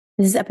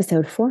This is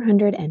episode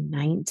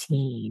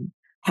 419,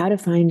 How to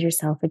Find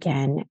Yourself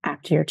Again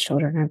After Your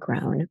Children Are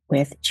Grown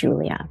with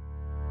Julia.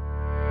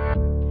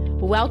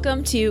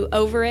 Welcome to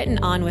Over It and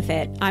On With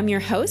It. I'm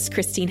your host,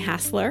 Christine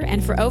Hassler,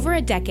 and for over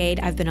a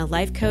decade, I've been a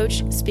life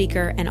coach,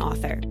 speaker, and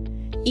author.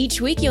 Each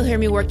week, you'll hear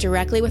me work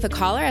directly with a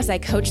caller as I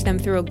coach them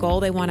through a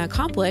goal they want to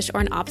accomplish or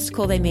an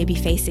obstacle they may be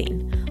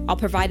facing. I'll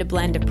provide a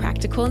blend of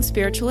practical and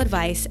spiritual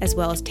advice, as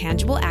well as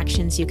tangible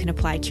actions you can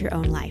apply to your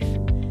own life.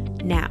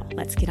 Now,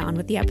 let's get on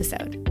with the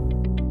episode.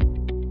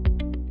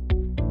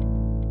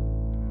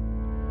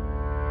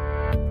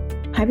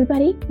 Hi,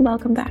 everybody.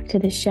 Welcome back to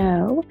the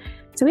show.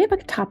 So we have a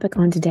topic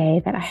on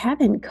today that I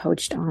haven't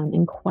coached on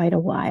in quite a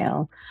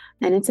while,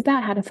 and it's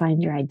about how to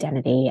find your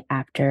identity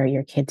after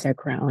your kids are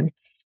grown.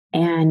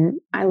 And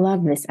I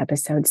love this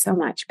episode so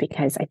much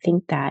because I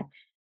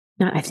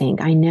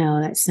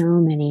know that so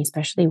many,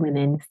 especially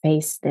women,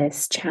 face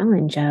this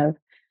challenge of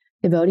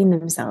devoting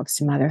themselves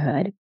to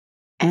motherhood.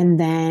 And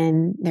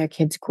then their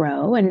kids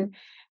grow.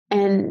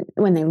 And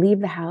when they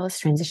leave the house,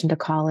 transition to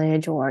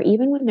college, or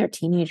even when they're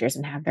teenagers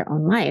and have their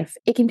own life,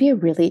 it can be a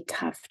really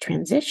tough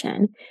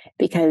transition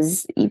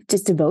because you've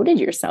just devoted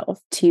yourself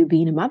to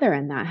being a mother.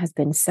 And that has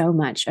been so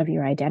much of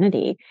your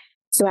identity.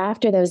 So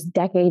after those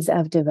decades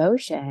of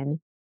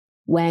devotion,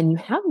 when you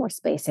have more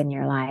space in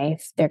your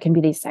life, there can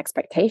be this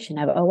expectation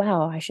of, oh,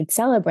 wow, I should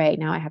celebrate.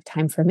 Now I have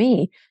time for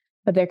me.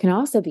 But there can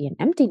also be an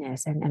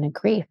emptiness and a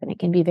grief, and it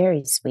can be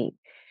very sweet.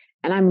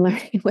 And I'm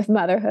learning with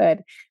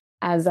motherhood,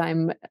 as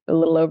I'm a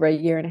little over a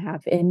year and a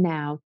half in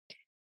now,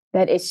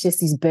 that it's just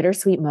these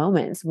bittersweet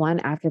moments,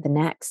 one after the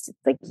next. It's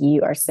like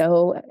you are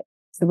so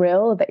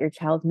thrilled that your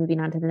child's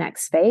moving on to the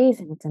next phase,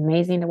 and it's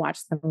amazing to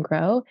watch them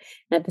grow.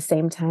 And at the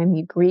same time,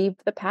 you grieve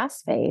the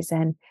past phase.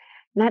 And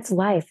that's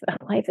life.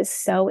 Life is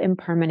so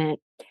impermanent.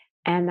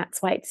 And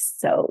that's why it's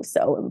so,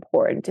 so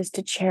important just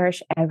to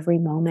cherish every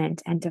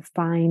moment and to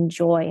find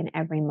joy in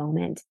every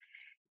moment.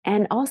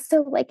 And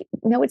also,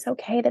 know it's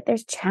okay that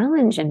there's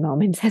challenge in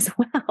moments as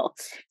well.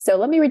 So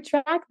let me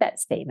retract that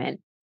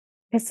statement,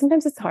 because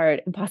sometimes it's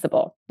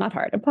impossible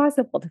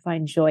to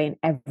find joy in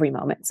every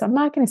moment. So I'm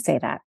not going to say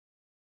that.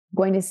 I'm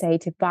going to say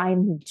to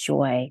find the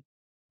joy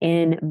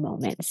in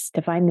moments,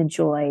 to find the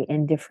joy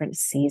in different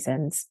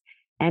seasons,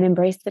 and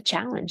embrace the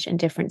challenge in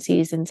different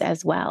seasons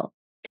as well.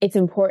 It's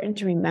important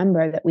to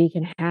remember that we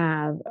can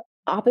have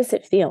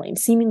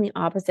seemingly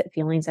opposite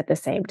feelings at the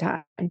same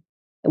time.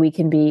 We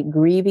can be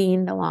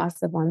grieving the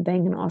loss of one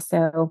thing and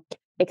also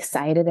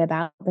excited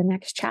about the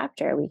next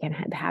chapter. We can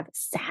have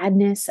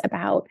sadness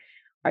about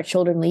our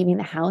children leaving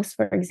the house,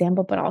 for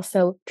example, but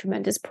also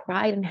tremendous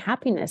pride and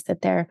happiness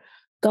that they're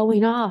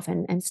going off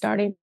and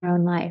starting their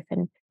own life.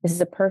 And this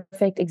is a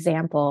perfect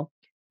example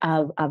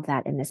of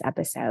that in this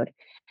episode.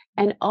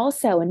 And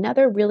also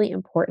another really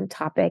important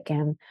topic,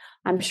 and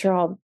I'm sure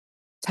I'll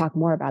talk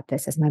more about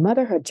this as my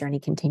motherhood journey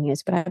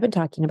continues, but I've been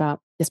talking about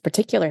this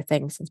particular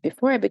thing since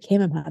before I became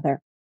a mother,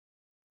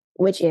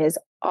 which is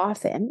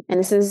often, and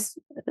this is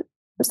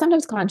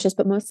sometimes conscious,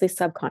 but mostly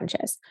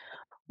subconscious,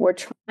 we're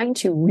trying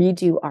to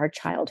redo our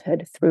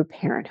childhood through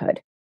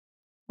parenthood.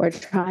 We're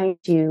trying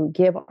to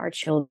give our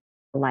children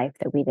a life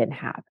that we didn't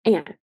have.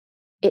 And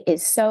it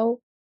is so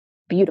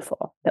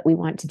beautiful that we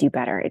want to do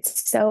better.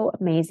 It's so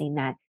amazing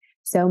that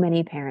so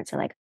many parents are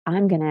like,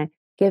 I'm going to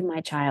give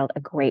my child a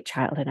great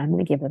childhood. I'm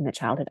going to give them the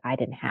childhood I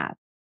didn't have.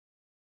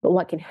 But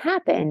what can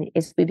happen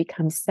is we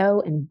become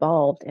so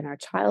involved in our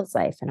child's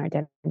life and our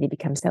identity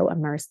becomes so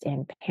immersed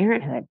in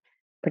parenthood,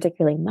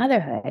 particularly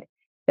motherhood,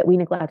 that we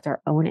neglect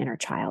our own inner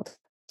child.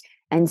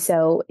 And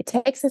so it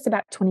takes us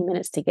about 20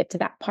 minutes to get to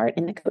that part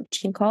in the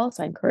coaching call.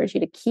 So I encourage you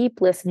to keep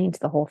listening to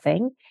the whole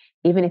thing,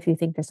 even if you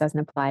think this doesn't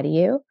apply to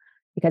you,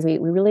 because we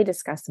really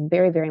discuss some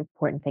very, very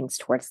important things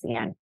towards the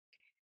end.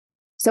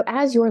 So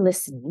as you're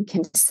listening,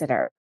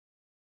 consider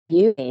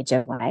you age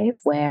of life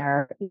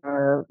where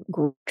you're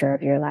growing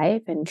of your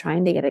life and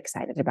trying to get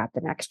excited about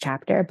the next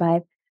chapter,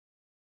 but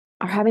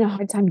are having a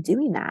hard time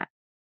doing that.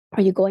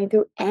 Are you going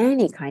through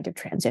any kind of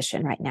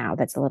transition right now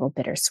that's a little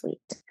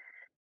bittersweet?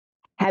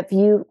 Have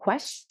you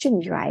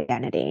questioned your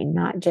identity,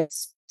 not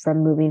just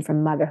from moving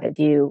from motherhood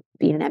to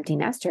being an empty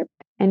nester?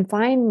 And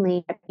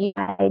finally, have you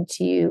tried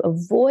to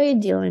avoid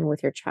dealing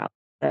with your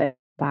childhood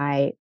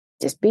by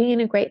just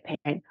being a great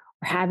parent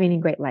or having a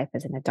great life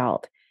as an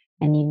adult?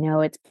 And you know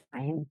it's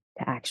time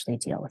to actually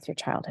deal with your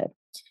childhood.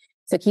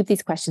 So keep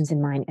these questions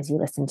in mind as you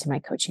listen to my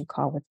coaching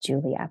call with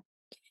Julia.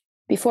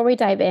 Before we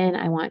dive in,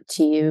 I want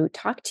to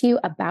talk to you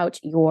about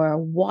your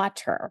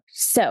water.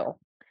 So,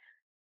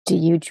 do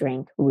you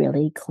drink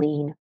really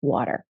clean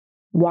water?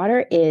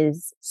 Water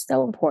is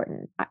so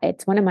important.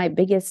 It's one of my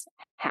biggest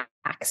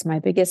hacks. My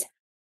biggest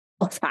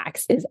health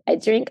hacks is I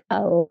drink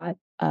a lot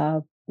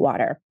of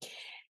water.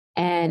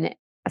 And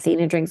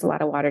Athena drinks a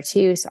lot of water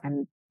too. So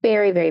I'm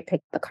very, very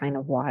picky the kind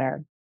of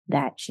water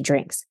that she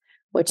drinks,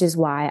 which is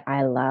why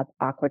I love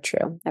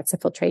AquaTrue. That's a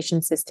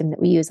filtration system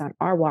that we use on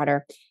our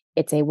water.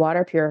 It's a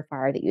water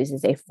purifier that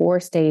uses a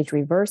 4-stage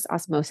reverse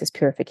osmosis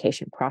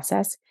purification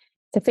process.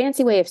 It's a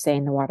fancy way of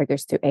saying the water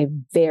goes through a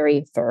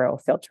very thorough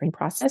filtering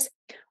process,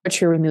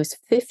 which removes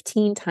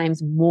 15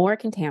 times more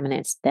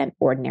contaminants than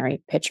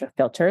ordinary pitcher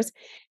filters.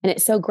 And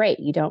it's so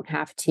great. You don't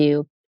have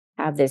to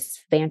have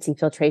this fancy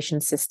filtration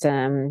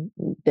system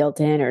built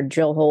in or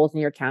drill holes in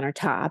your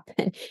countertop.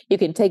 And you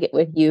can take it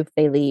with you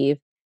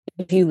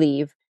if you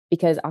leave,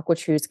 because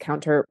AquaTrue's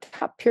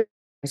countertop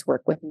purifiers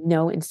work with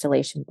no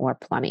installation or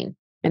plumbing.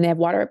 And they have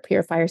water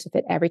purifiers to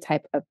fit every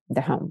type of the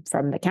home,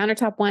 from the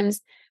countertop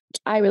ones, which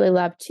I really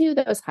love, to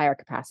those higher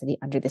capacity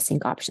under the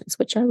sink options,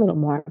 which are a little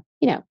more,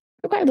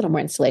 require a little more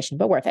installation,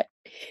 but worth it.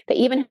 They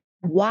even have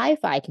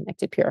Wi-Fi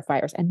connected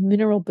purifiers and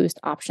mineral boost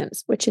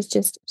options, which is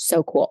just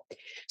so cool.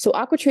 So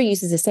AquaTrue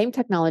uses the same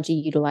technology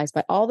utilized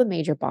by all the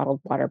major bottled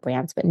water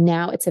brands, but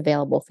now it's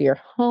available for your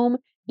home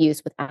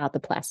use without the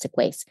plastic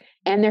waste.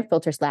 And their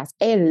filters last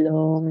a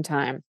long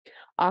time.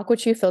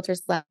 AquaTrue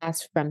filters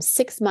last from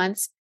 6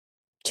 months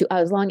to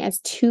as long as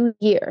 2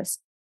 years.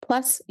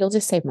 Plus, you'll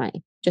just save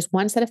money. Just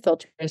one set of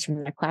filters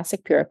from their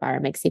classic purifier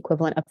makes the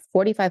equivalent of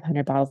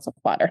 4,500 bottles of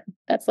water.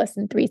 That's less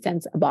than 3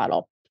 cents a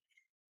bottle.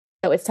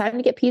 So it's time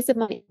to get peace of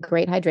mind,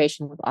 great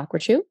hydration with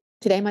AquaTrue.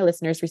 Today, my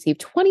listeners receive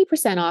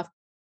 20% off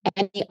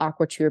any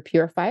AquaTrue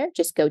purifier.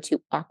 Just go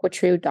to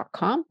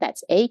aquatrue.com.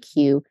 That's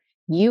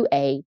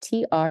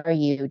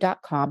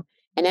AQUATRU.com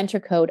and enter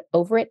code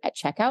OVERIT at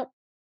checkout.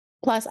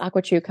 Plus,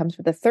 AquaTrue comes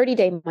with a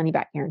 30-day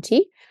money-back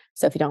guarantee.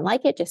 So if you don't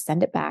like it, just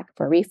send it back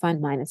for a refund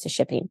minus the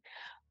shipping.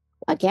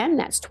 Again,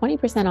 that's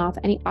 20% off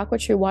any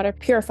AquaTrue water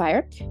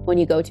purifier when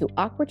you go to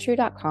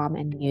aquatrue.com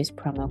and use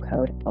promo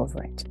code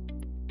OVERIT.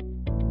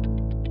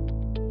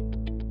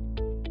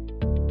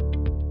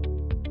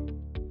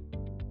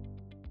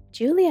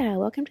 Julia,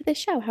 welcome to the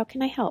show. How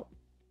can I help?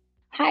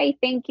 Hi,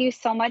 thank you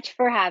so much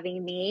for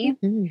having me.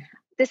 Mm-hmm.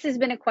 This has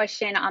been a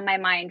question on my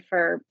mind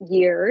for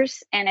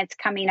years, and it's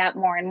coming up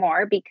more and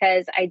more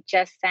because I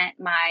just sent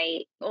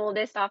my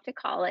oldest off to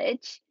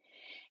college.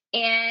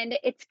 And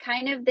it's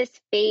kind of this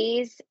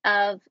phase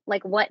of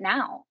like, what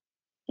now?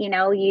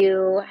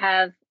 You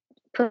have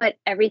put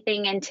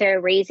everything into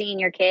raising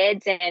your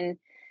kids and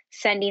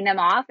sending them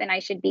off, and I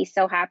should be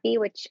so happy,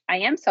 which I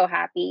am so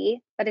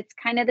happy, but it's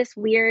kind of this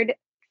weird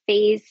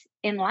phase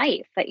in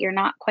life that you're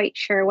not quite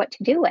sure what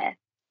to do with.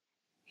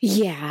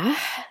 Yeah.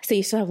 So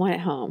you still have one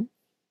at home?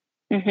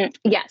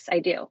 Mm-hmm. Yes, I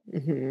do.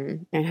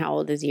 Mm-hmm. And how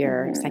old is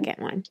your second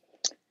one?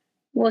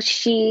 Well,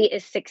 she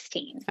is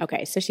 16.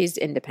 Okay. So she's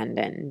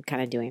independent and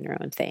kind of doing her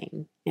own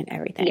thing and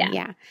everything.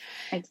 Yeah.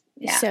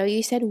 So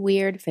you said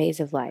weird phase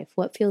of life.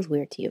 What feels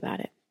weird to you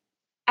about it?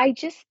 I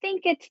just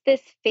think it's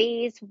this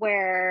phase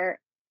where,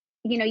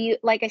 you,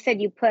 like I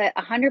said, you put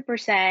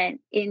 100%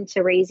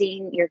 into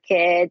raising your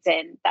kids,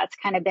 and that's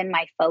kind of been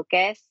my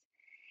focus.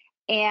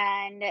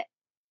 And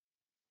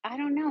I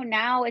don't know,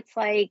 now it's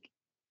like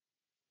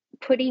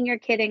putting your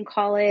kid in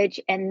college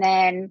and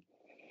then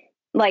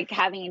like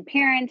having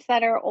parents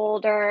that are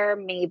older,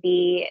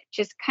 maybe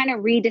just kind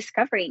of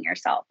rediscovering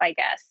yourself, I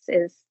guess,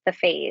 is the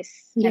phase.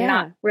 Yeah. And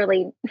not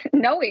really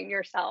knowing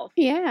yourself.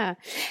 Yeah.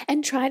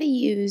 And try to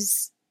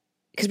use,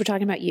 because we're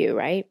talking about you,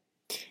 right?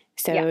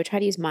 So try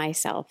to use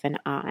myself and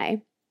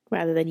I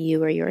rather than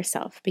you or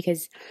yourself,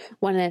 because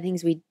one of the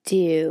things we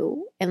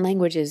do, and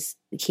language is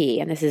key,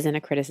 and this isn't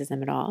a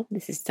criticism at all.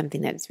 This is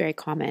something that's very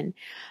common.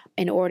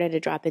 In order to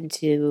drop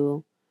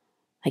into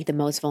like the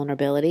most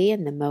vulnerability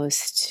and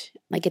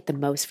get the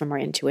most from our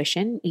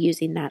intuition,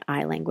 using that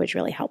I language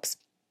really helps.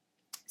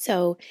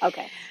 So,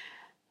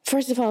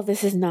 first of all,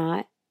 this is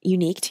not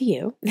unique to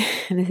you.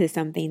 This is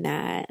something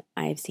that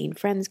I've seen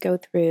friends go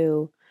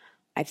through.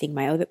 I think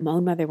my own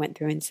mother went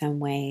through in some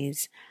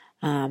ways,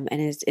 and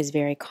is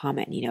very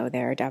common.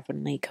 There are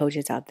definitely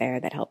coaches out there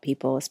that help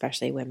people,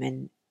 especially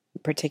women,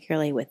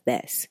 particularly with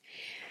this.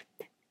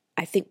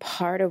 I think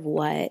part of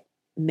what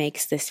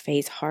makes this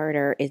phase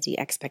harder is the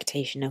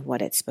expectation of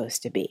what it's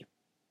supposed to be.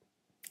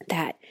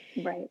 That,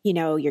 you're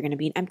going to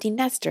be an empty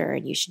nester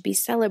and you should be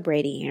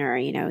celebrating, or,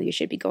 you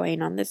should be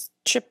going on this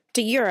trip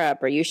to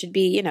Europe, or you should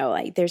be,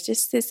 there's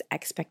just this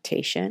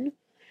expectation.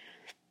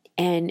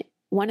 And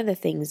one of the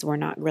things we're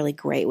not really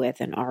great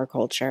with in our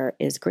culture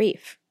is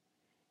grief,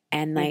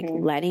 and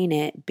letting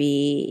it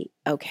be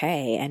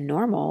okay and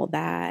normal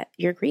that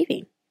you're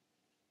grieving.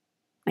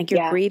 Like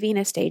you're grieving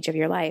a stage of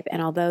your life. And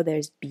although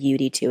there's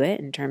beauty to it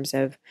in terms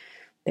of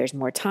there's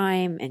more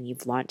time and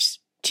you've launched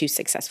 2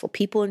 successful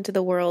people into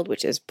the world,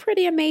 which is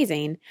pretty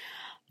amazing.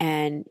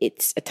 And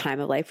it's a time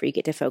of life where you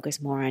get to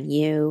focus more on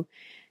you.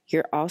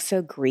 You're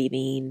also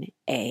grieving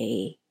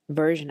a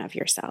version of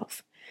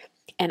yourself.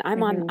 And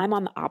I'm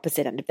on the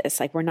opposite end of this.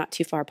 Like we're not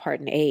too far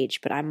apart in age,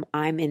 but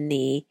I'm in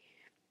the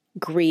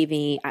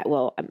grieving.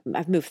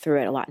 I've moved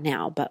through it a lot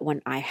now, but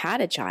when I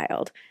had a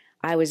child,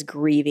 I was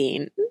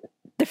grieving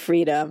the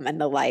freedom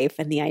and the life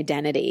and the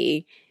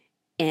identity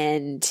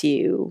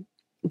into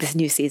this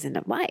new season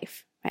of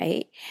life.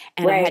 Right.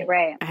 And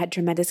I had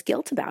tremendous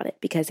guilt about it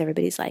because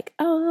everybody's like,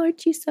 oh,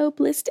 aren't you so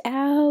blissed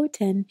out?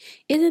 And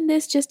isn't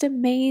this just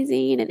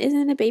amazing? And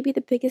isn't a baby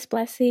the biggest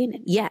blessing?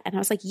 And and I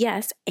was like,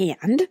 yes.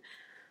 And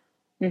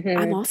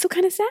I'm also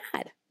kind of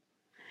sad.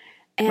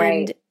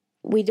 And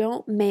we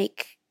don't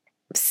make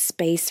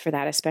space for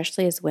that,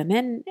 especially as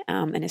women,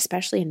 and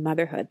especially in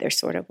motherhood. There's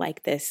sort of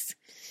like this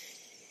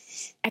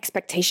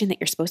expectation that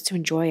you're supposed to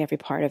enjoy every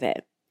part of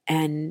it.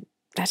 And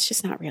that's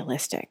just not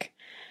realistic.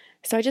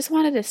 So I just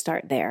wanted to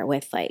start there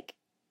with like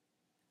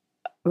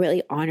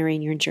really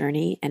honoring your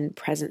journey and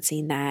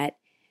presencing that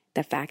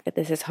the fact that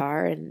this is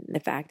hard and the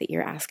fact that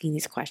you're asking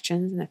these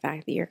questions and the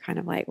fact that you're kind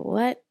of like,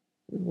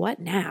 what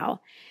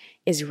now,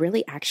 is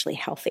really actually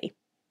healthy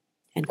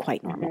and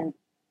quite normal.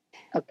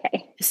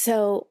 Okay.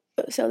 So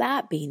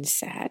that being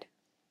said,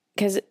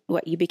 because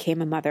you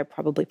became a mother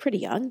probably pretty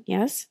young,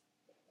 yes?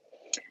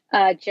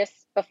 Just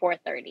before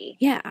 30.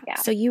 Yeah.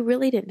 So you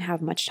really didn't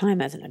have much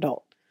time as an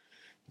adult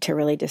to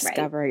really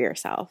discover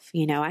yourself.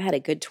 You know, I had a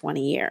good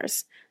 20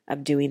 years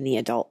of doing the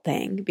adult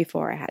thing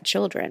before I had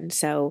children.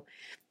 So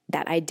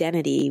that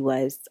identity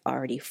was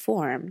already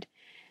formed.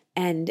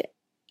 And,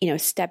 you know,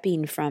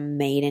 stepping from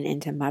maiden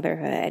into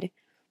motherhood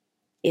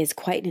is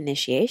quite an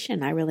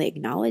initiation. I really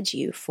acknowledge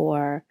you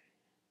for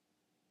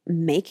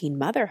making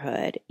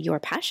motherhood your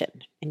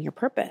passion and your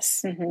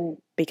purpose,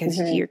 because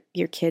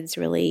your kids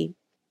really,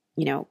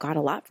 you know, got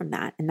a lot from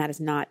that. And that is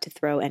not to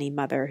throw any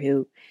mother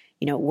who,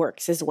 you know,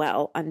 works as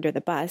well under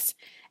the bus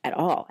at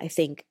all. I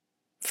think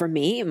for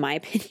me, in my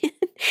opinion,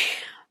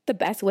 the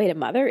best way to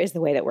mother is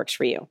the way that works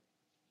for you,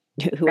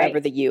 whoever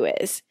the you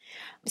is.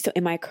 So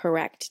am I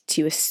correct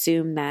to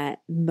assume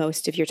that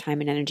most of your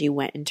time and energy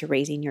went into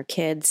raising your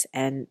kids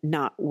and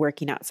not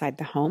working outside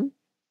the home?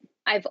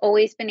 I've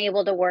always been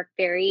able to work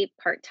very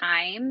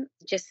part-time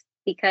just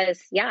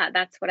because,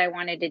 that's what I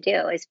wanted to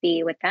do, is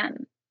be with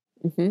them.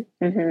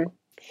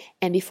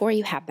 And before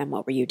you had them,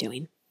 what were you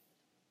doing?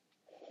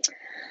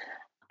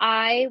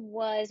 I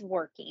was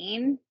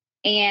working,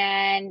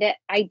 and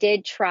I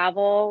did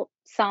travel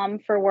some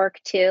for work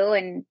too.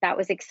 And that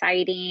was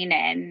exciting.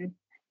 And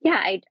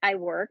I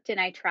worked and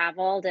I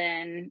traveled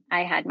and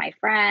I had my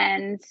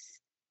friends.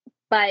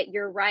 But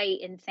you're right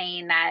in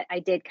saying that I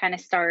did kind of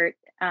start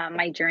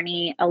my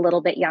journey a little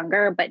bit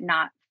younger, but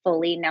not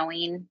fully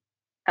knowing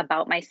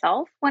about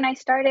myself when I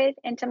started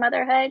into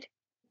motherhood.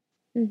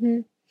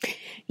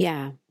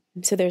 Yeah.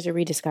 So there's a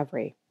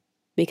rediscovery,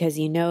 because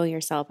you know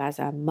yourself as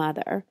a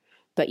mother,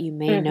 but you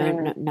may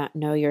not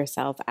know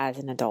yourself as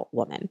an adult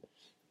woman,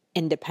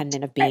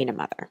 independent of being a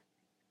mother.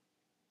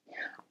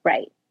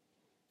 Right.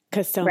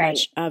 Because so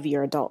much of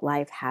your adult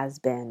life has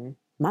been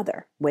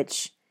mother,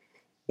 which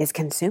is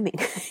consuming.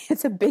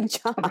 It's a big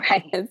job.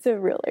 Right. It's a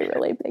really,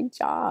 really big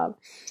job.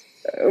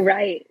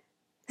 Right.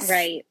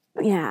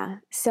 Yeah.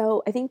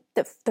 So I think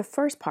the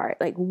first part,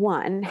 like,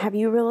 one, have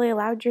you really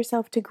allowed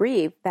yourself to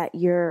grieve that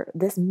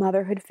this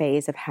motherhood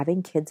phase of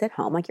having kids at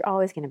home? Like, you're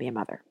always going to be a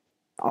mother.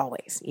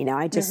 Always. You know,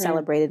 I just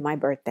celebrated my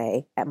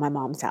birthday at my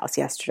mom's house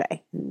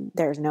yesterday.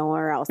 There's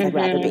nowhere else I'd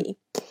rather be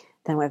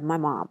than with my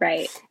mom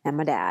and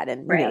my dad.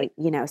 And,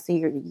 you know, so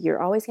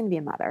you're always going to be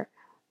a mother.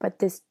 But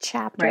this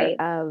chapter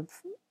of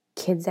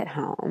kids at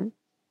home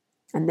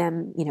and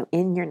them, you know,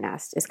 in your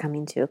nest is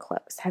coming to a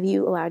close. Have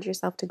you allowed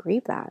yourself to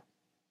grieve that?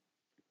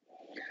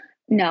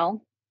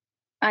 No,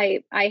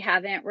 I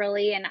haven't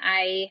really. And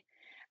I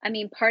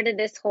mean, part of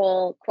this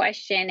whole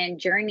question and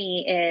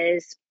journey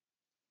is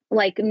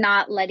like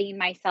not letting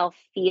myself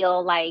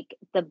feel like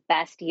the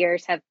best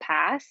years have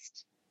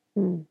passed,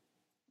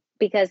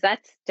 because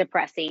that's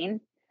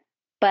depressing.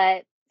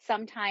 But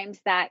sometimes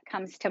that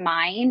comes to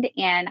mind.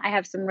 And I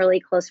have some really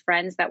close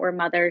friends that were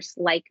mothers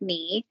like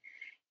me,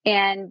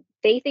 and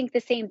they think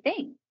the same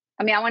thing.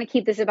 I mean, I want to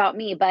keep this about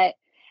me, but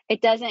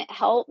it doesn't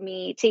help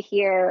me to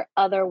hear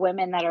other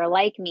women that are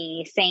like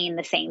me saying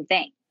the same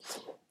thing.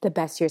 The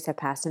best years have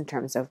passed in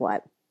terms of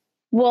what?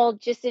 Well,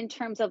 just in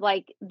terms of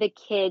like the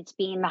kids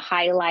being the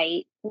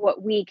highlight,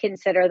 what we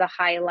consider the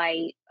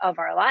highlight of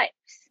our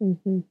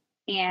lives.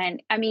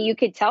 And I mean, you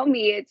could tell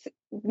me it's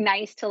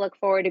nice to look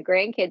forward to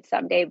grandkids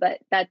someday, but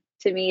that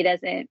to me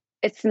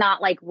it's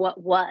not like what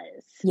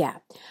was. Yeah.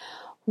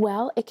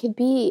 Well, it could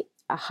be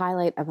a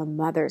highlight of a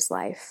mother's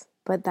life,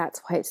 but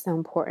that's why it's so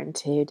important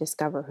to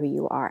discover who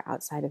you are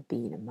outside of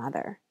being a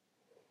mother.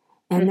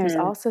 And there's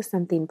also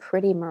something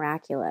pretty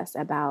miraculous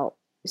about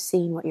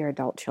seeing what your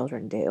adult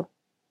children do.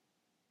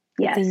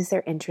 The things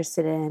they're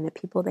interested in, the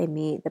people they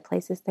meet, the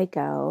places they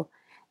go,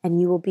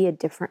 and you will be a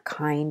different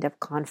kind of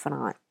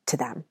confidant to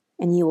them,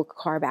 and you will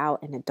carve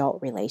out an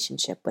adult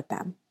relationship with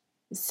them.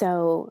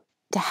 So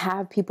to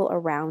have people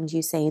around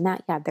you saying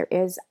that, there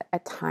is a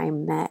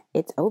time that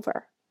it's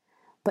over.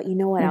 But you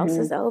know what else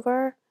is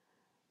over?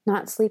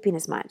 Not sleeping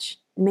as much,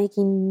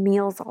 making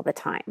meals all the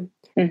time,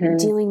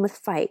 dealing with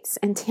fights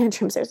and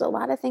tantrums. There's a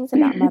lot of things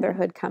about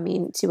motherhood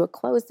coming to a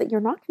close that you're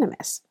not going to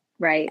miss.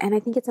 Right. And I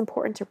think it's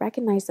important to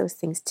recognize those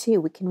things too.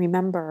 We can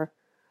remember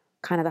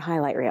kind of the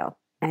highlight reel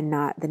and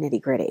not the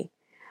nitty gritty.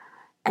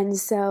 And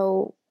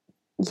so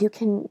you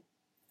can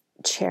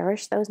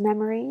cherish those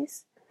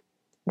memories.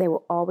 They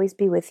will always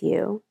be with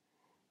you.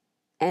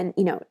 And,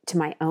 you know, to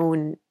my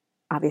own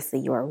obviously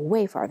you're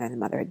way farther in the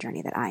motherhood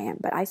journey than I am,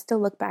 but I still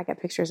look back at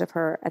pictures of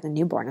her as a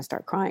newborn and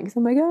start crying. Cause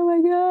I'm like, oh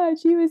my God,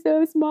 she was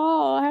so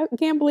small. I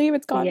can't believe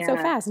it's gone so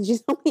fast. And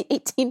she's only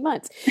 18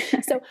 months.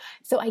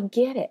 So I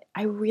get it.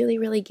 I really,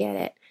 really get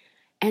it.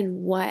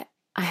 And what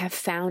I have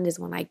found is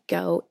when I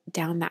go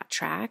down that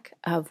track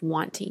of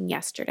wanting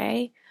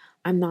yesterday,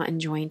 I'm not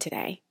enjoying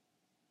today.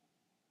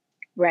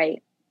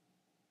 Right.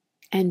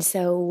 And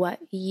so what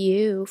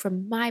you,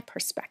 from my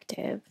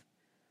perspective,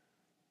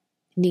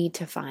 need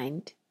to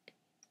find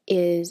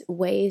is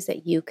ways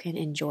that you can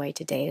enjoy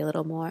today a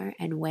little more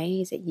and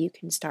ways that you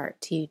can start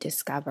to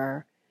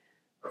discover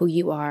who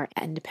you are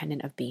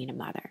independent of being a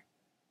mother.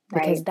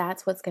 Because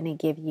that's what's going to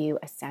give you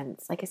a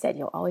sense. Like I said,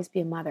 you'll always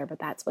be a mother, but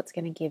that's what's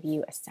going to give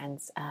you a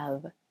sense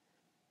of,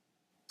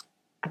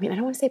 I mean, I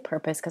don't want to say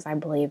purpose because I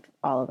believe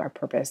all of our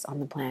purpose on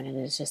the planet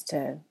is just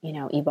to,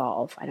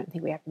 evolve. I don't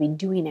think we have to be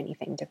doing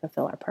anything to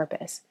fulfill our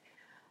purpose.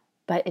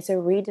 But it's a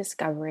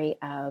rediscovery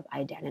of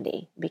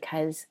identity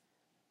because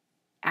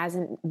as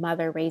a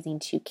mother raising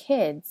 2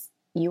 kids,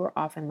 you are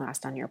often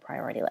last on your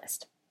priority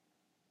list.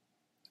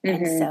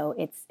 Mm-hmm. And so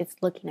it's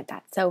looking at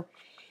that. So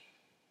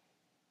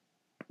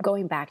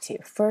going back to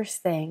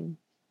first thing,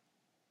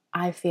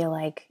 I feel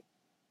like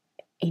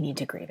you need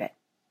to grieve it.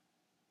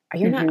 Are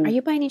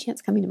you by any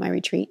chance coming to my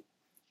retreat?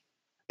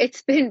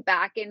 It's been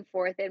back and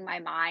forth in my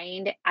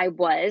mind. I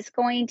was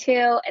going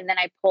to, and then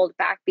I pulled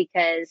back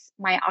because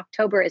my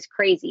October is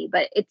crazy,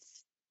 but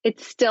it's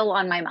still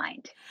on my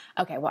mind.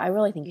 Okay. Well, I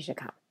really think you should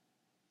come.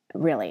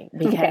 Really,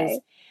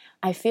 because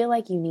I feel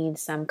like you need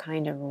some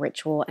kind of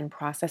ritual and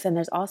process. And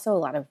there's also a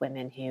lot of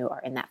women who are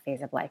in that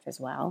phase of life as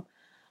well.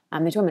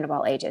 There's women of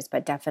all ages,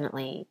 but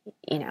definitely,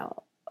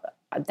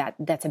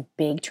 that's a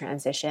big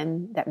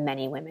transition that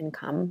many women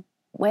come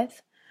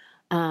with.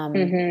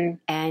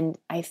 And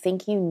I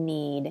think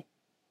you'd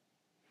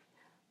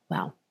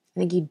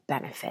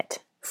benefit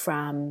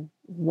from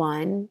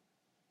one,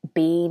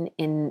 being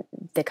in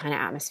the kind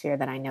of atmosphere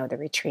that I know the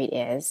retreat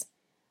is,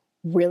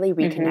 really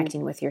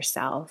reconnecting with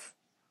yourself,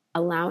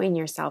 allowing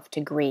yourself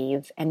to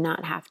grieve and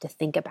not have to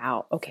think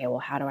about, okay, well,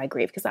 how do I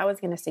grieve? Because I was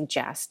going to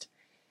suggest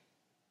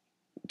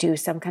do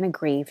some kind of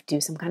grief, do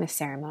some kind of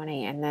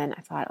ceremony. And then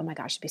I thought, oh my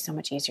gosh, it'd be so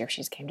much easier if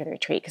she just came to the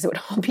retreat because it would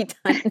all be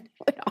done. It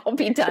would all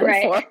be done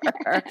for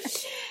her.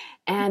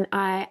 And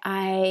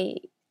I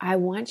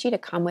want you to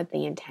come with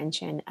the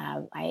intention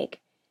of like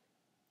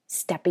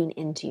stepping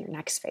into your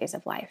next phase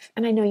of life.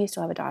 And I know you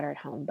still have a daughter at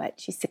home, but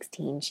she's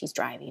 16, she's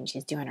driving,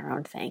 she's doing her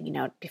own thing.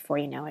 Before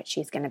you know it,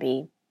 she's going to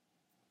be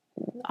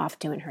off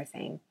doing her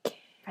thing.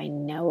 I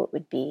know it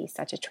would be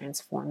such a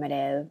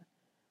transformative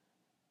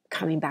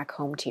coming back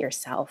home to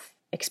yourself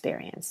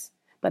experience.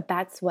 But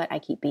that's what I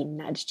keep being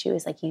nudged to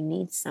is like, you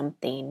need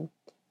something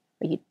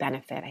where you'd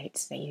benefit. I hate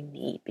to say you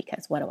need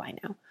because what do I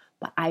know?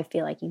 But I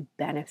feel like you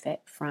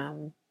benefit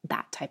from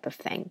that type of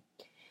thing.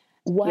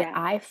 What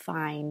I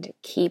find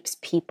keeps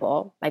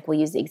people, like we'll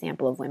use the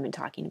example of women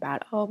talking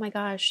about, oh my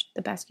gosh,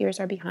 the best years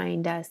are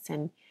behind us.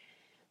 And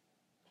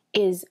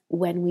is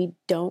when we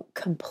don't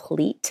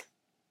complete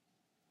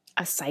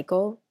a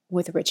cycle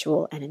with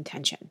ritual and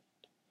intention.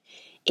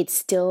 It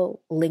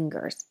still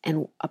lingers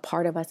and a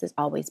part of us is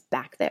always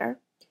back there.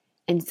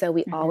 And so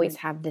we always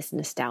have this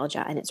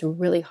nostalgia and it's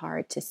really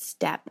hard to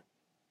step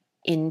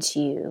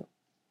into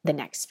the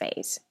next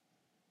phase.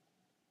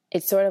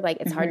 It's sort of like,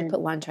 it's hard to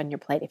put lunch on your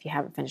plate if you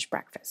haven't finished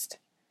breakfast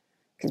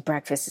because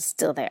breakfast is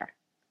still there.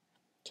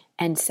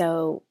 And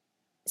so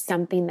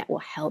something that will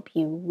help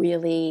you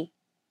really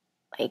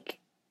like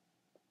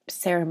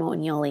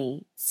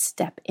ceremonially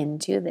step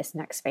into this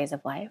next phase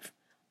of life,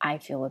 I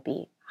feel would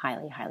be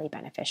highly, highly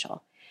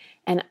beneficial.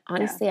 And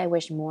honestly, I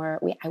wish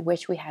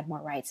we had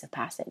more rites of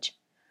passage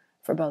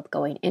for both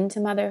going into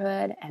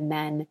motherhood and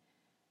then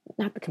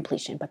not the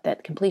completion, but the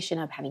completion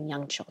of having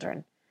young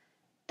children,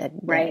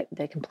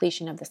 the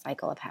completion of the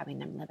cycle of having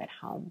them live at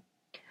home.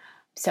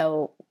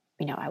 So,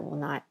 I will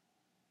not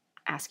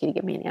ask you to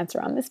give me an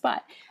answer on the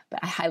spot, but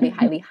I highly,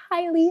 highly,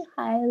 highly,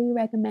 highly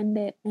recommend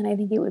it. And I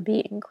think it would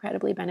be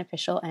incredibly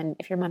beneficial. And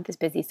if your month is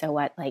busy, so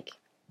what? Like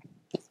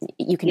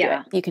you can do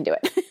it. You can do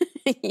it.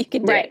 You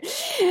can do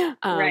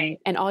it.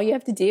 And all you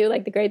have to do,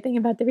 like the great thing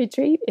about the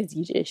retreat is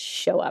you just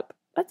show up.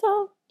 That's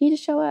all. You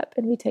just show up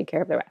and we take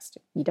care of the rest.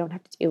 You don't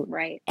have to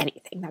do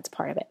anything. That's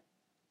part of it.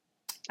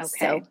 Okay.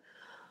 So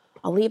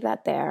I'll leave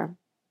that there.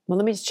 Well,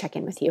 let me just check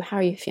in with you. How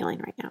are you feeling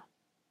right now?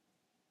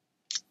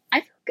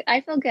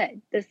 I feel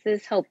good. This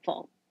is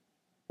hopeful.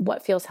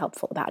 What feels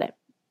helpful about it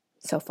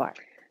so far?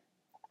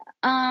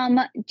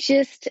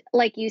 Just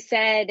like you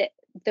said,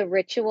 the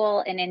ritual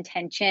and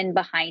intention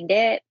behind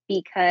it,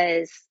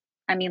 because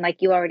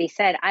like you already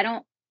said, I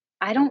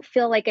don't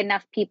feel like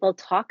enough people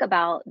talk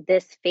about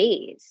this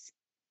phase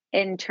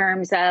in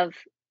terms of,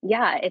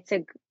 it's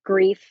a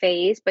grief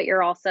phase, but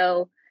you're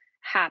also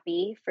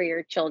happy for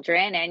your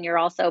children and you're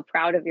also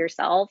proud of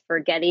yourself for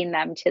getting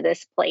them to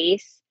this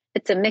place.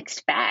 It's a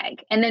mixed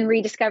bag. And then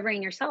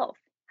rediscovering yourself,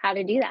 how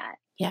to do that.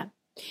 Yeah.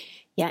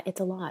 Yeah.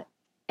 It's a lot.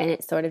 And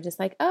it's sort of just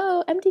like,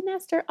 oh, empty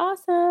nester,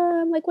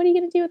 awesome. Like, what are you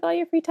going to do with all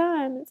your free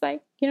time? It's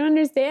like, you don't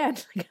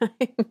understand. I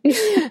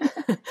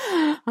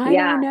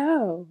don't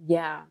know.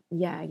 Yeah.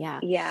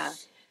 Yeah.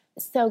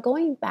 So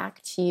going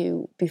back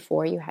to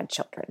before you had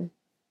children,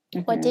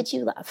 what did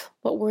you love?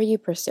 What were you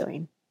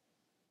pursuing?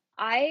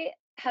 I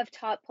have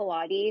taught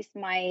Pilates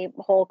my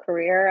whole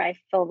career. I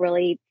feel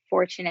really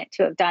fortunate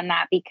to have done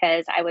that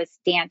because I was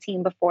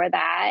dancing before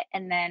that.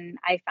 And then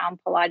I found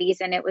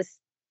Pilates, and it was,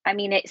 I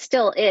mean, it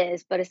still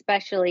is, but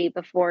especially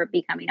before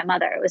becoming a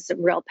mother, it was a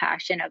real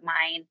passion of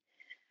mine,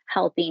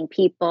 helping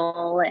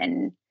people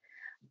and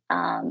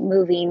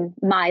moving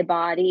my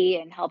body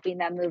and helping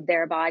them move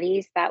their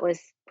bodies. That was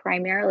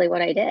primarily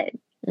what I did.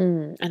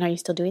 And are you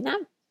still doing that?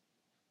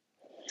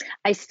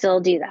 I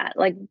still do that,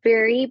 like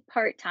very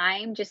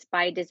part-time, just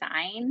by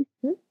design,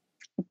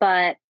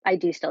 but I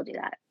do still do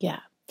that. Yeah.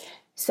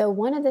 So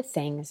one of the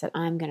things that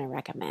I'm going to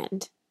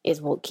recommend is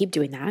we'll keep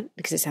doing that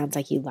because it sounds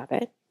like you love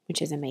it,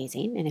 which is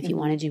amazing. And if you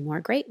want to do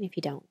more, great. And if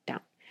you don't.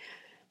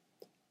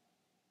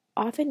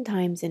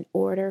 Oftentimes in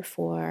order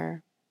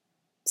for,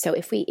 so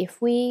if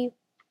we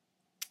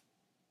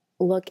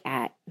look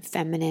at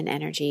feminine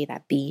energy,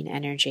 that being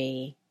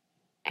energy,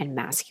 and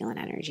masculine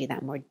energy,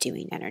 that more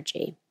doing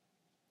energy,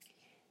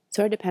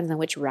 sort of depends on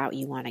which route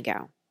you want to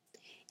go.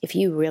 If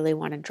you really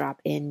want to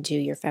drop into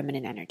your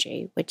feminine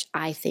energy, which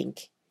I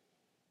think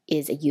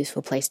is a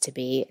useful place to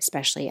be,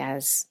 especially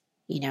as,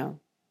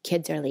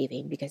 kids are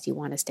leaving, because you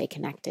want to stay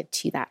connected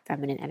to that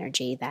feminine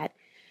energy, that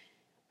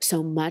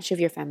so much of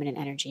your feminine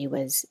energy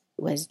was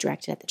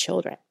directed at the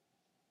children,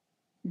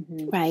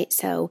 right?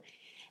 So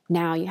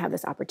now you have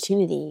this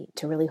opportunity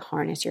to really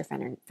harness your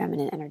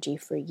feminine energy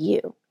for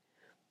you.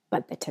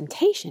 But the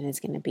temptation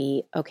is going to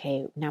be,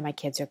 okay, now my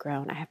kids are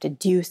grown, I have to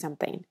do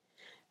something.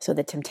 So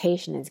the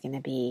temptation is going to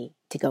be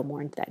to go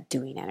more into that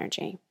doing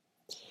energy.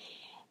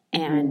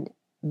 And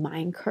my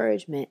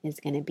encouragement is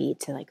going to be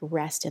to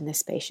rest in the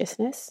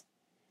spaciousness,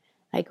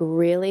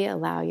 really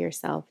allow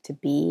yourself to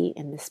be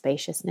in the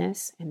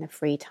spaciousness and the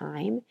free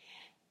time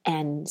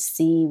and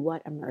see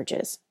what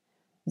emerges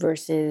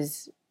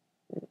versus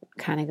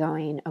kind of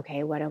going,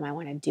 okay, what do I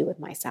want to do with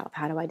myself?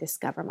 How do I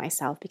discover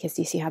myself? Because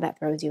you see how that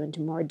throws you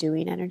into more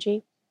doing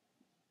energy?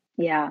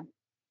 Yeah.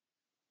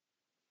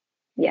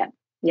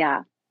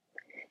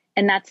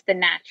 And that's the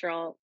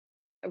natural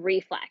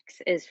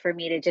reflex, is for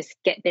me to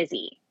just get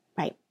busy.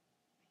 Right.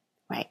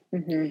 Right.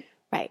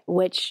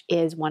 Which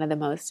is one of the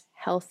most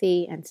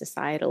healthy and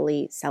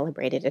societally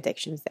celebrated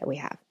addictions that we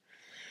have.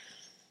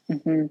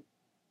 And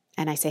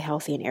I say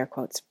healthy in air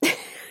quotes.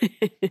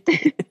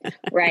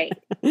 Right.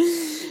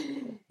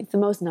 It's the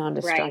most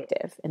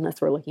non-destructive,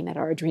 unless we're looking at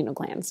our adrenal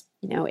glands.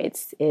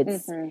 It's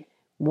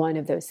one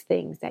of those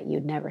things that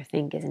you'd never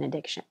think is an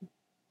addiction.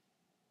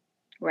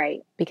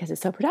 Right. Because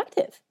it's so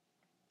productive.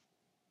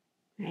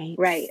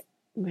 Right.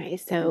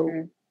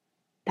 So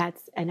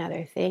that's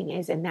another thing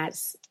and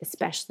that's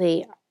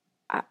especially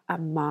a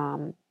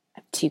mom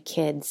of 2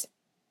 kids.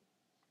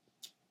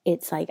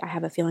 It's like, I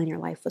have a feeling your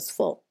life was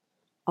full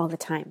all the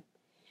time.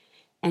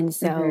 And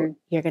so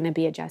you're going to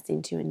be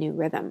adjusting to a new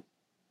rhythm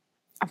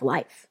of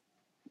life.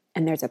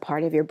 And there's a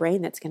part of your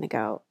brain that's going to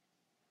go,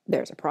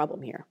 there's a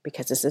problem here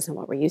because this isn't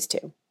what we're used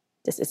to.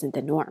 This isn't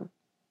the norm.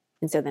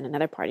 And so then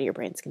another part of your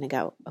brain's going to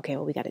go, okay,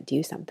 well, we got to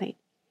do something.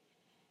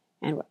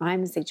 And what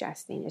I'm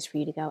suggesting is for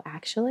you to go,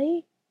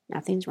 actually,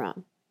 nothing's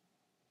wrong.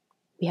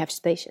 We have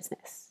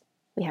spaciousness.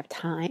 We have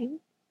time.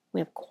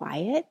 We have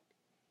quiet.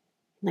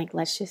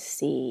 Let's just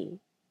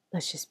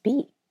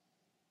be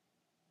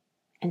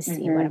and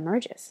see what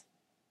emerges.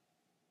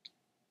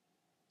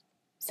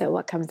 So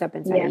what comes up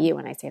inside of you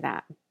when I say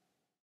that?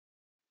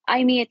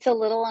 I mean, it's a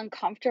little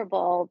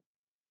uncomfortable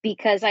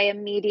because I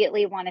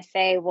immediately want to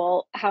say,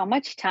 well, how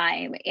much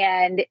time?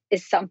 And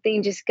is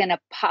something just going to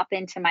pop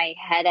into my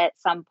head at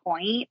some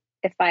point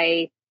if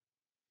I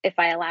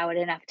allow it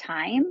enough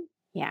time?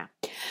 Yeah.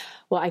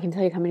 Well, I can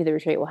tell you coming to the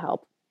retreat will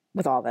help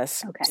with all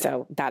this. Okay.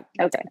 So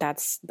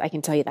that's, I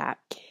can tell you that.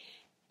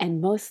 And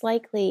most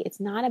likely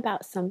it's not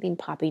about something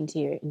popping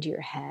into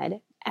your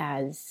head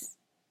as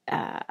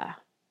oh,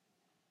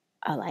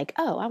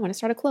 I want to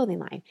start a clothing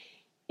line.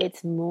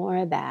 It's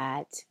more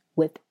that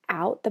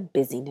without the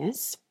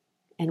busyness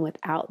and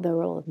without the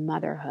role of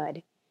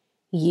motherhood,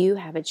 you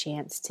have a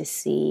chance to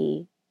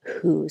see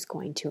who's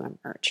going to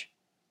emerge.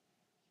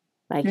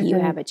 You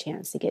have a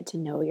chance to get to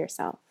know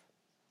yourself.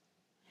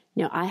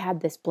 I had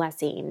this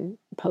blessing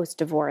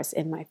post-divorce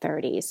in my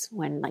 30s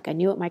when I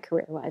knew what my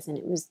career was and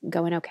it was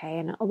going okay.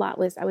 And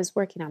I was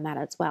working on that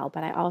as well.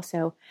 But I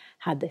also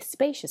had this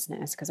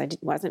spaciousness because I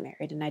wasn't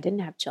married and I didn't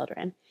have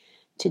children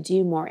to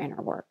do more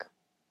inner work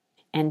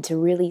and to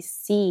really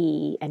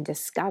see and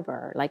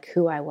discover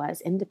who I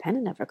was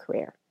independent of a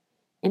career,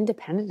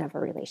 independent of a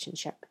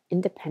relationship,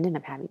 independent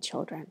of having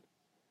children.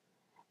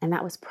 And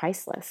that was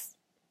priceless.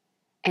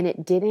 And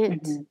it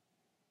didn't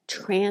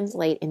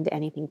translate into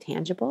anything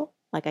tangible.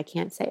 I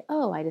can't say,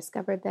 oh, I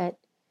discovered that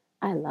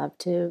I love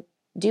to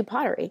do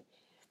pottery.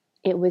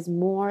 It was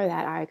more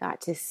that I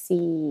got to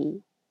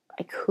see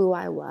who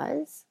I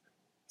was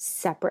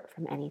separate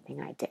from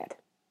anything I did.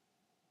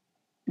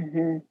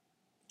 Mm-hmm.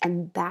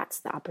 And that's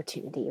the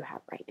opportunity you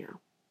have right now,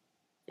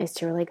 is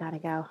to really gotta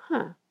go,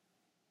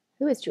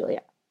 who is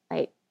Julia?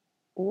 Like,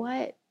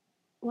 what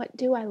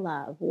do I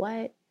love?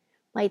 What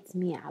lights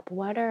me up?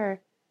 What are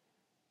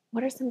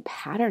some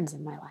patterns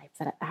in my life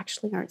that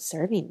actually aren't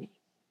serving me?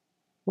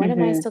 What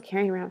am I still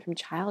carrying around from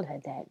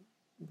childhood that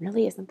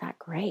really isn't that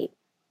great?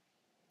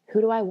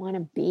 Who do I want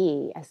to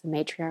be as the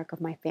matriarch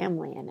of my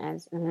family and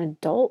as an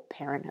adult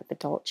parent of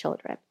adult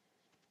children?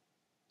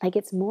 Like,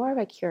 it's more of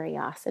a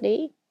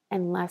curiosity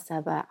and less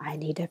of a, I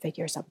need to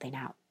figure something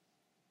out.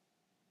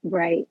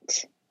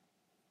 Right.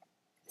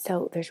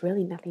 So there's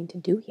really nothing to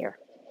do here.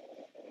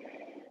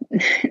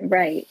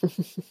 Right.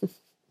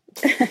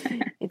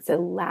 It's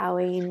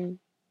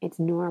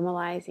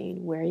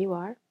normalizing where you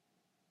are.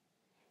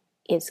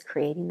 It's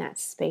creating that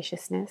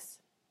spaciousness.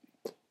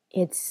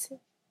 It's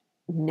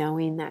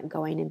knowing that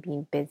going and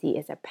being busy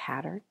is a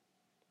pattern,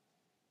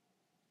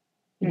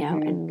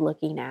 and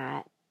looking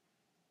at,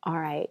 all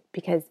right,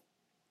 because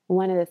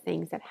one of the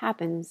things that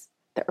happens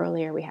the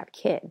earlier we have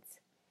kids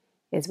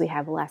is we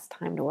have less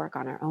time to work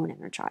on our own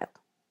inner child.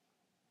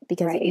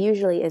 Because it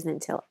usually isn't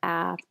until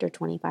after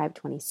 25,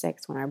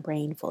 26, when our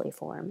brain fully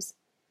forms,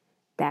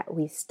 that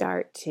we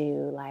start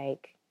to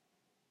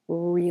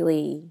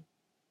really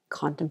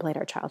contemplate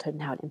our childhood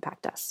and how it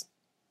impacted us,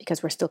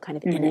 because we're still kind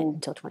of in it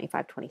until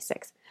 25,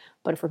 26.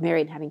 But if we're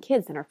married and having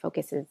kids, then our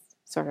focus is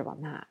sort of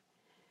on that.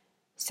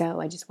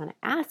 So I just want to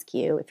ask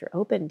you, if you're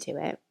open to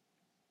it,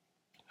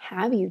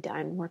 have you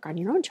done work on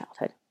your own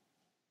childhood?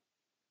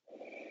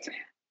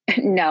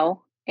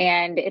 No.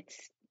 And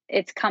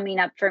it's coming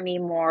up for me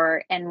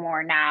more and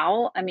more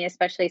now. I mean,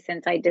 especially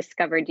since I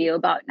discovered you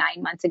about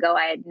 9 months ago,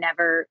 I had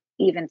never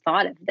even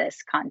thought of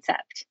this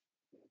concept,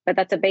 but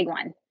that's a big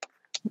one.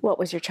 What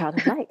was your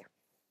childhood like?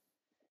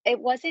 It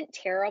wasn't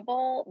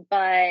terrible,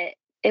 but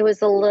it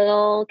was a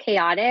little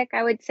chaotic,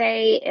 I would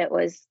say. It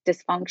was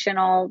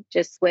dysfunctional,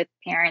 just with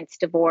parents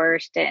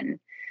divorced and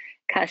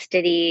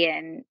custody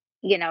and,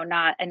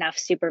 not enough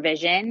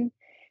supervision.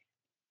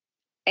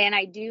 And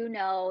I do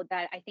know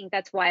that I think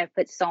that's why I've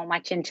put so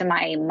much into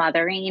my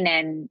mothering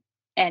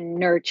and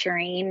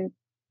nurturing,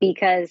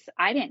 because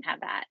I didn't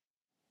have that.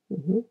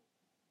 Mm-hmm.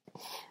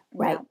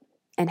 Right. Yeah.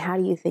 And how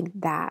do you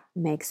think that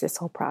makes this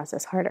whole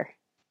process harder?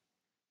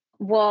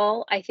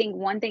 Well, I think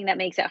one thing that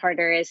makes it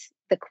harder is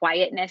the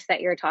quietness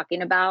that you're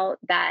talking about,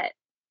 that,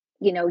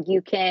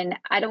 you can,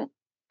 I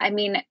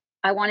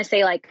want to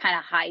say kind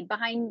of hide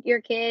behind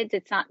your kids.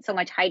 It's not so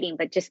much hiding,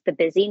 but just the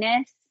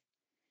busyness.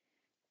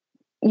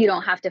 You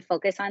don't have to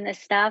focus on this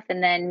stuff.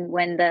 And then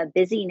when the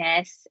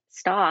busyness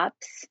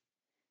stops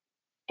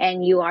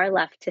and you are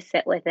left to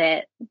sit with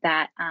it,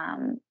 that's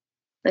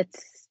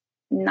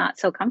not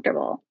so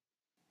comfortable.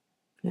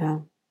 Yeah.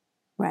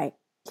 Right.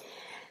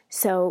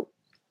 So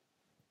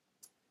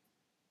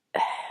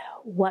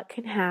what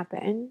can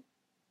happen?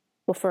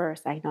 Well,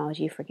 first, I acknowledge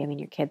you for giving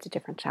your kids a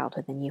different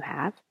childhood than you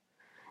have.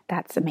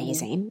 That's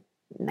amazing.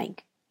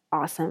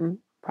 Awesome.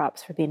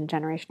 Props for being a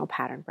generational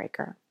pattern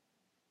breaker.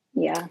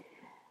 Yeah.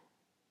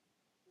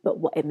 But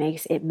what it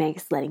makes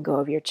letting go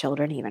of your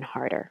children even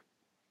harder,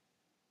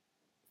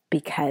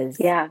 because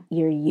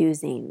you're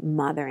using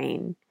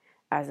mothering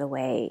as a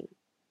way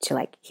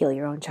to heal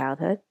your own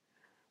childhood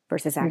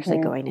versus actually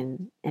going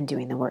in and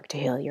doing the work to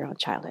heal your own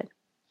childhood.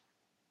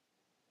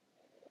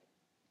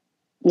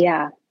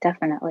 Yeah,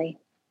 definitely.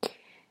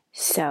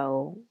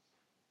 So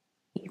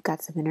you've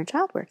got some inner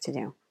child work to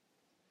do.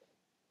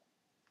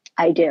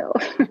 I do.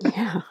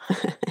 Yeah.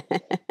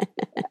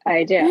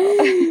 I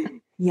do.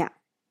 Yeah.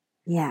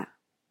 Yeah.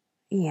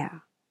 Yeah.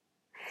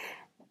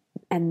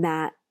 And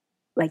that,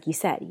 like you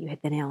said, you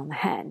hit the nail on the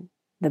head.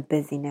 The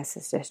busyness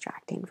is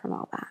distracting from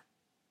all that.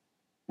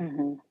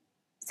 Mm-hmm.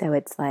 So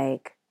it's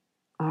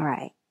all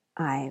right,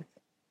 I've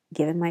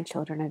given my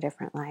children a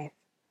different life.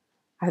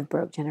 I've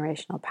broke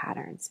generational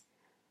patterns.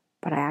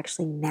 But I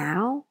actually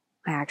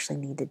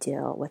need to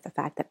deal with the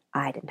fact that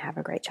I didn't have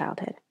a great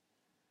childhood.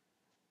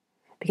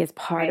 Because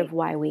part of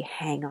why we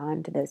hang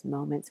on to those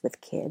moments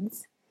with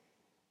kids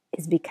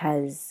is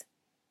because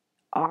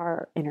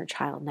our inner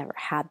child never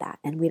had that,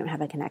 and we don't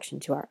have a connection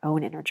to our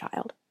own inner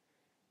child.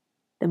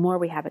 The more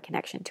we have a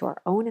connection to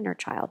our own inner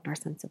child and our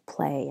sense of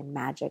play and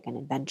magic and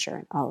adventure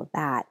and all of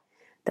that,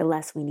 the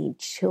less we need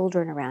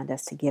children around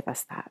us to give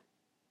us that.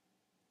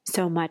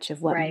 So much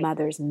of what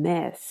mothers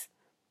miss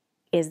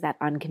is that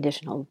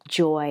unconditional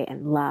joy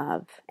and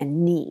love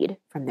and need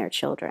from their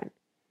children.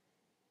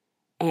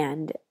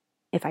 And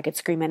if I could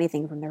scream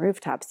anything from the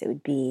rooftops, it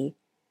would be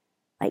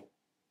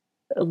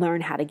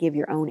learn how to give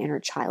your own inner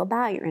child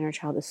that. Your inner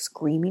child is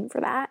screaming for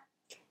that.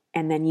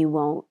 And then you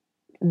won't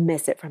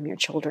miss it from your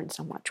children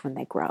so much when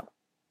they grow.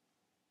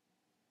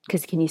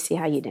 Because can you see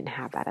how you didn't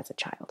have that as a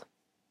child?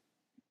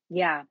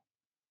 Yeah.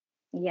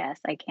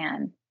 Yes, I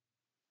can.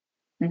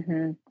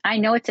 Mm-hmm. I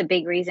know it's a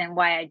big reason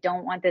why I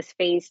don't want this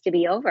phase to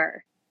be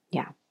over.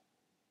 Yeah.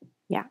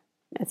 Yeah.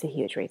 That's a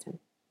huge reason.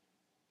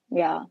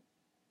 Yeah.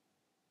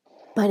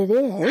 But it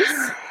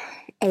is.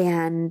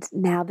 And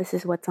now this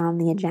is what's on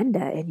the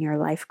agenda in your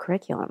life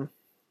curriculum.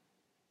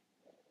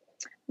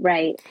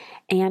 Right.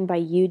 And by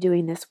you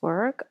doing this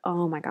work,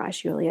 oh my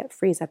gosh, Julia, it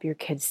frees up your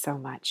kids so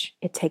much.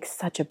 It takes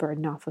such a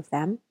burden off of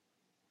them,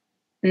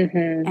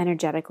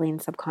 energetically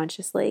and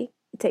subconsciously.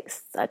 It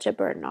takes such a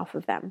burden off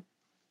of them.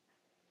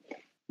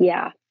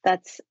 Yeah,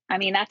 that's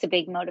a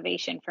big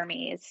motivation for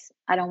me is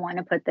I don't want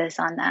to put this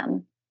on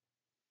them.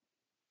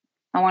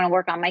 I want to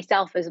work on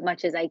myself as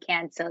much as I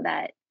can so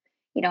that,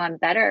 I'm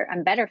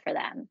better for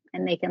them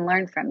and they can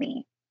learn from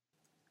me.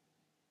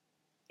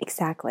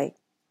 Exactly.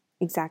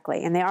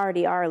 And they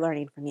already are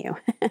learning from you.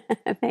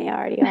 They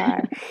already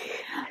are.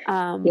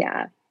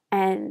 Yeah.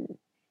 And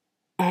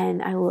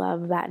I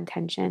love that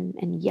intention.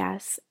 And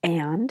yes,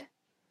 and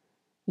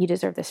you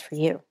deserve this for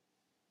you.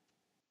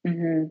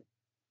 Mm-hmm.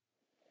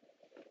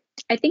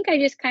 I think I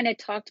just kind of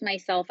talked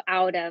myself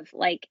out of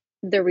like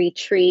the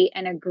retreat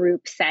and a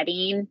group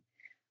setting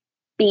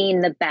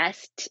being the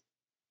best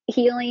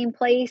healing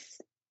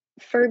place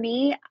for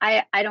me.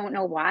 I don't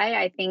know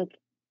why. I think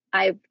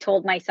I've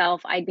told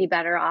myself I'd be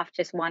better off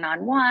just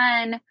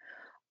one-on-one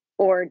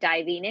or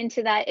diving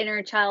into that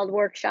inner child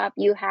workshop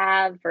you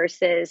have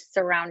versus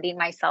surrounding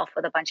myself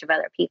with a bunch of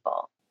other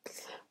people.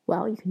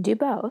 Well, you can do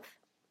both.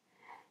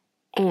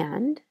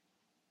 And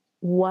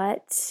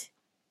what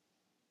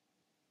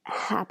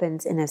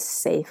happens in a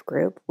safe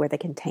group where the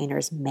container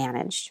is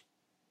managed,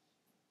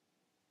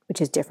 which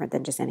is different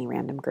than just any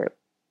random group,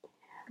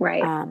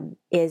 right?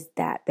 Is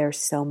that there's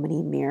so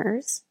many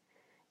mirrors,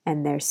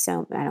 and I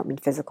don't mean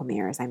physical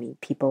mirrors, I mean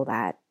people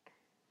that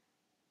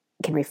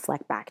can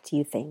reflect back to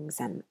you things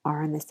and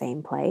are in the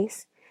same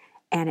place,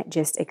 and it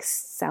just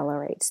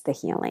accelerates the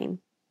healing.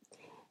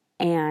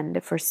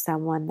 And for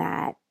someone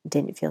that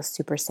didn't feel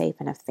super safe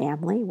in a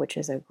family, which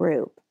is a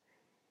group,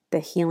 the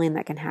healing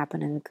that can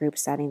happen in a group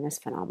setting is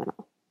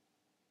phenomenal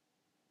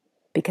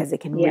because it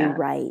can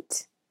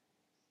rewrite.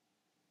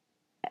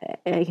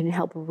 It can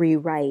help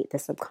rewrite the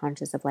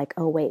subconscious of like,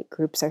 oh, wait,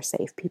 groups are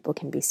safe. People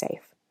can be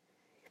safe.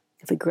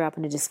 If we grew up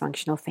in a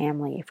dysfunctional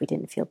family, if we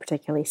didn't feel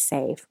particularly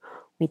safe,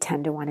 we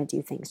tend to want to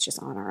do things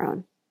just on our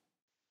own.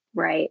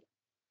 Right.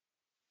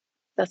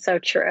 That's so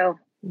true.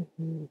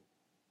 Mm-hmm.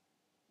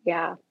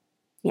 Yeah.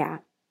 Yeah.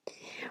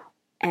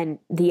 And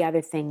the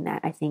other thing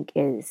that I think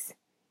is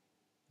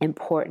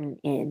important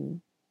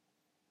in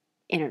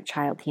inner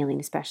child healing,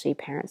 especially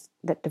parents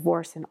that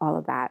divorce and all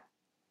of that,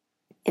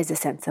 is a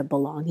sense of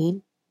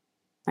belonging,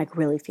 like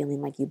really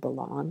feeling like you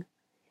belong.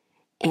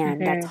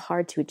 And that's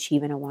hard to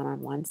achieve in a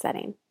one-on-one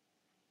setting.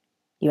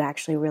 You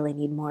actually really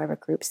need more of a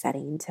group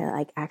setting to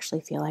like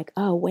actually feel like,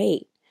 oh,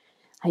 wait,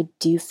 I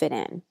do fit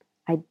in.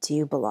 I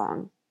do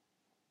belong.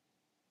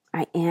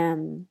 I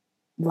am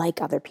like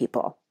other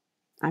people.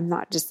 I'm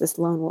not just this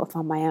lone wolf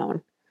on my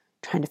own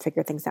trying to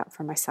figure things out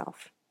for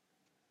myself.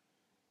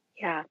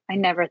 Yeah, I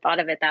never thought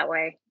of it that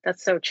way.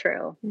 That's so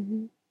true.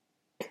 Mm-hmm.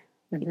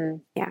 Mm-hmm.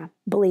 Yeah,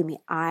 believe me,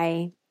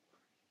 I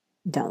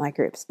don't like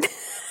groups.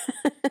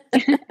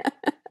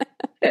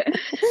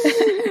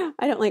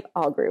 I don't like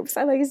all groups.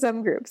 I like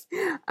some groups.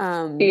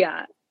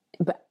 Yeah.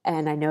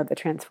 And I know the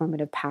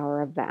transformative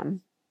power of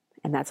them.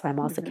 And that's why I'm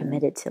also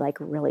committed to like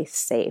really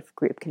safe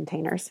group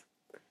containers.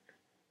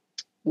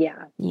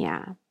 Yeah.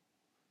 Yeah.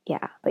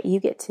 Yeah. But you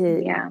get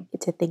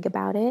to think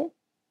about it.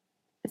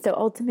 So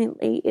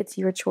ultimately it's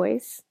your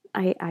choice.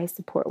 I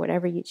support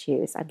whatever you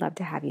choose. I'd love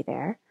to have you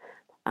there.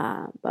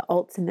 But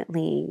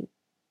ultimately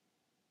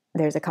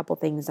there's a couple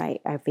things I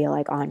feel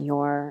like on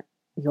your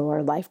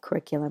life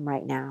curriculum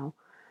right now.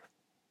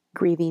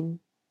 Grieving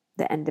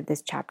the end of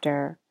this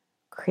chapter,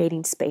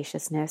 creating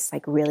spaciousness,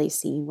 like really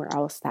seeing where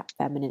else that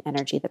feminine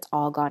energy that's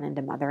all gone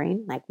into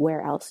mothering, like where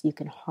else you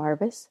can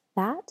harvest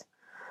that.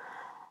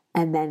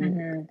 And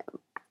then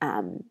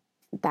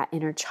that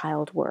inner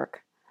child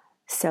work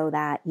so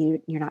that you're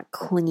not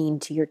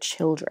clinging to your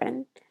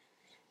children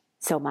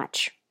so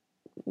much,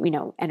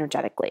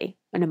 energetically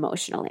and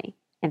emotionally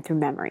and through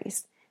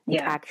memories.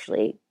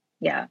 Actually,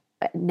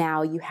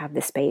 now you have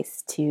the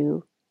space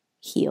to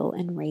heal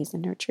and raise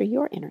and nurture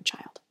your inner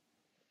child.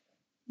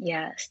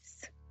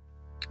 Yes.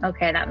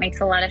 Okay, that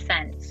makes a lot of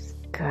sense.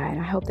 Good.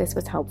 I hope this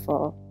was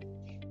helpful.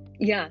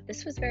 Yeah,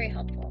 this was very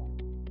helpful.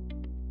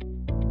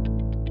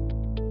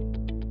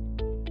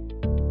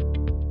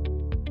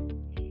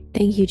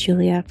 Thank you,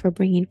 Julia, for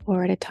bringing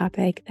forward a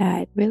topic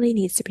that really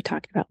needs to be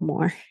talked about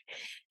more.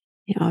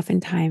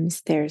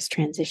 Oftentimes there's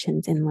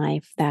transitions in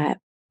life that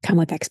come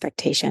with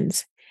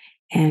expectations,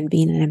 and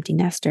being an empty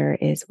nester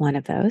is one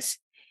of those.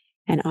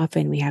 And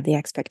often we have the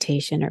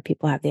expectation, or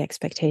people have the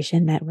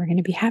expectation, that we're going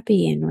to be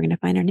happy and we're going to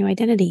find our new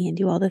identity and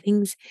do all the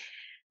things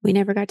we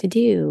never got to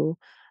do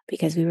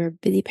because we were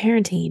busy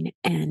parenting.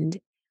 And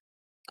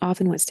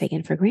often what's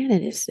taken for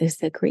granted is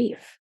the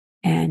grief.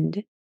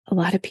 And a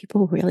lot of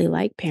people really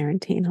like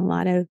parenting. A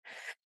lot of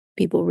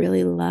people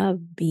really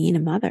love being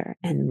a mother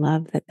and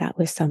love that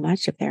was so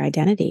much of their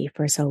identity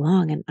for so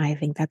long. And I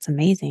think that's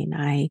amazing.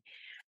 I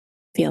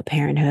feel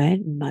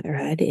parenthood,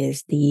 motherhood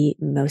is the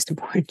most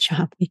important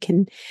job we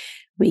can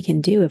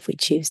do if we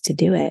choose to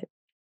do it.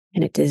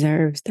 And it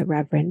deserves the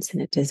reverence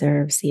and it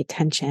deserves the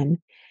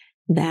attention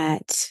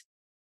that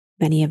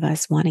many of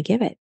us want to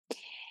give it.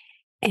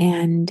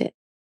 And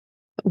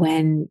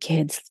when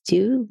kids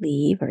do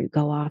leave or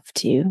go off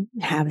to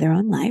have their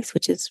own lives,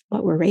 which is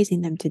what we're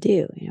raising them to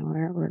do.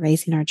 We're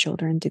raising our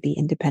children to be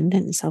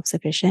independent and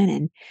self-sufficient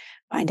and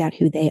find out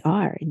who they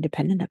are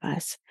independent of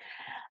us.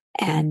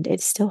 And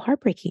it's still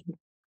heartbreaking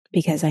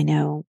because I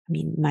know,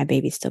 my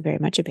baby's still very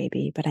much a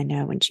baby, but I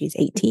know when she's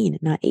 18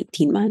 and not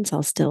 18 months,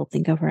 I'll still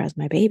think of her as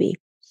my baby.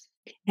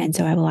 And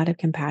so I have a lot of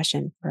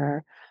compassion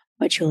for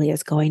what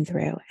Julia's going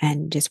through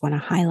and just want to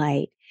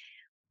highlight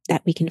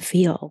that we can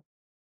feel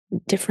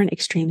different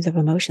extremes of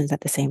emotions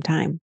at the same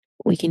time.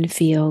 We can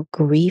feel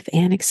grief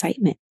and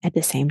excitement at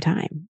the same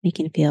time. We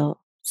can feel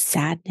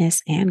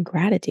sadness and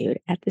gratitude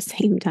at the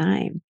same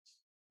time.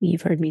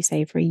 You've heard me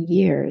say for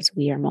years,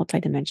 we are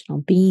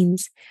multidimensional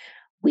beings.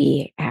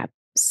 We have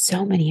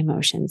so many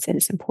emotions, and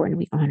it's important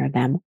we honor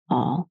them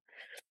all.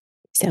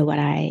 So what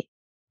I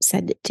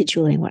said to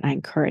Julie and what I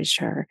encouraged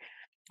her,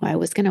 I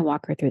was going to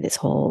walk her through this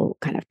whole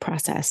kind of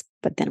process.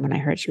 But then when I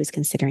heard she was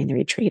considering the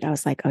retreat, I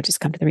was like, oh, just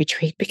come to the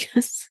retreat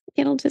because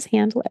it'll just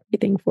handle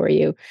everything for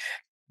you.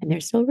 And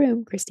there's still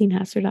room,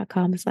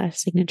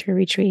 christinehassler.com/signature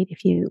retreat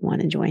if you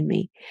want to join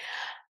me.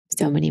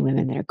 So many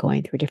women that are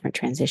going through different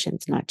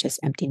transitions, not just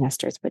empty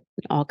nesters, but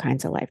all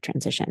kinds of life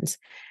transitions,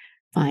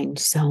 find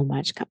so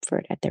much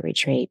comfort at the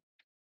retreat.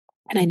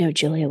 And I know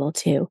Julia will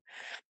too.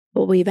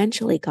 What we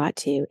eventually got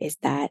to is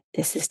that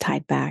this is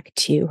tied back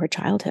to her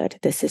childhood.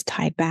 This is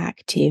tied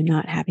back to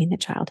not having the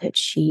childhood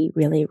she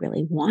really,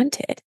 really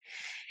wanted.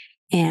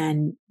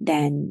 And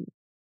then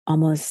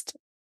almost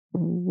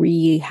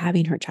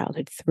having her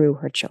childhood through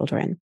her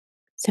children.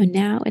 So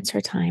now it's her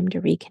time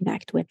to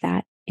reconnect with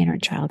that inner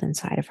child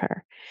inside of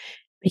her.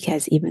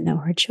 Because even though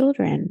her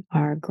children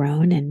are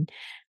grown and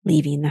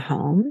leaving the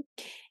home,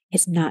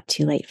 it's not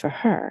too late for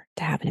her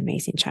to have an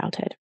amazing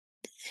childhood.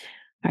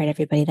 All right,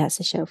 everybody, that's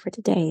the show for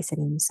today.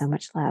 Sending you so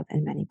much love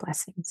and many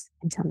blessings.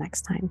 Until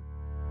next time.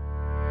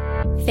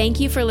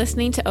 Thank you for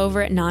listening to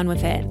Over It and On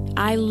With It.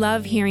 I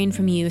love hearing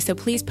from you, so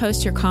please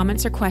post your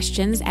comments or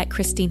questions at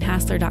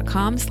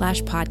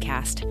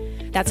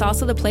christinehassler.com/podcast. That's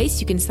also the place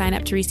you can sign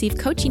up to receive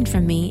coaching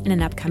from me in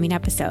an upcoming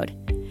episode.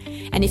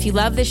 And if you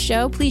love this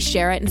show, please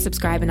share it and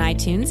subscribe in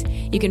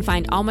iTunes. You can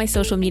find all my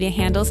social media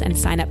handles and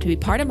sign up to be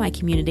part of my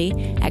community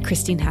at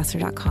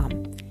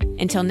christinehassler.com.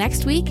 Until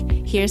next week,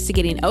 here's to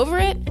getting over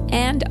it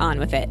and on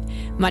with it.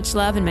 Much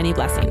love and many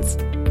blessings.